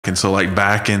And so like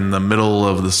back in the middle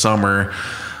of the summer,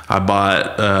 I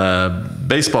bought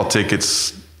baseball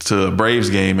tickets to a Braves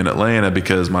game in Atlanta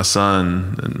because me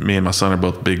and my son are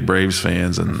both big Braves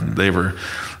fans, and they were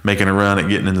making a run at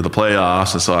getting into the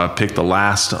playoffs. And so I picked the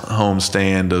last home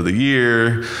stand of the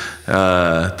year,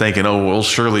 thinking, oh, we'll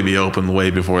surely be open way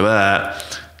before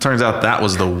that. Turns out that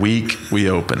was the week we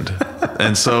opened.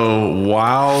 And so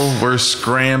while we're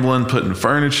scrambling, putting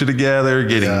furniture together,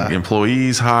 getting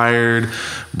employees hired,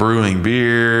 brewing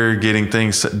beer, getting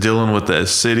things, dealing with the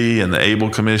city and the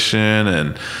Able Commission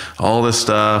and all this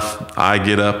stuff, I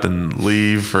get up and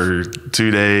leave for 2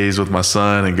 days with my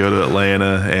son and go to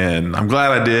Atlanta. And I'm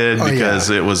glad I did, because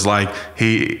it was like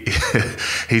he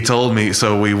told me.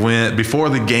 So we went before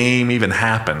the game even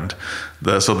happened.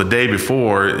 So the day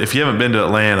before, if you haven't been to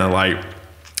Atlanta, like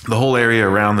the whole area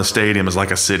around the stadium is like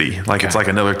a city. Like it's like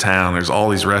another town. There's all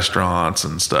these restaurants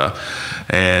and stuff.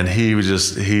 And now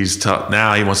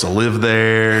he wants to live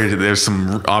there. There's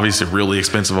some obviously really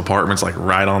expensive apartments like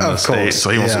right on the state.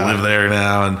 So he wants to live there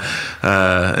now.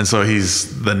 And so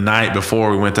the night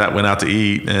before we went out to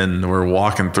eat, and we're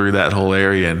walking through that whole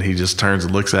area, and he just turns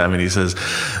and looks at me and he says,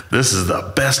 "This is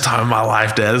the best time of my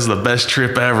life, Dad. This is the best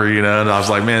trip ever," And I was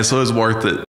like, man, so it's worth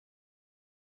it.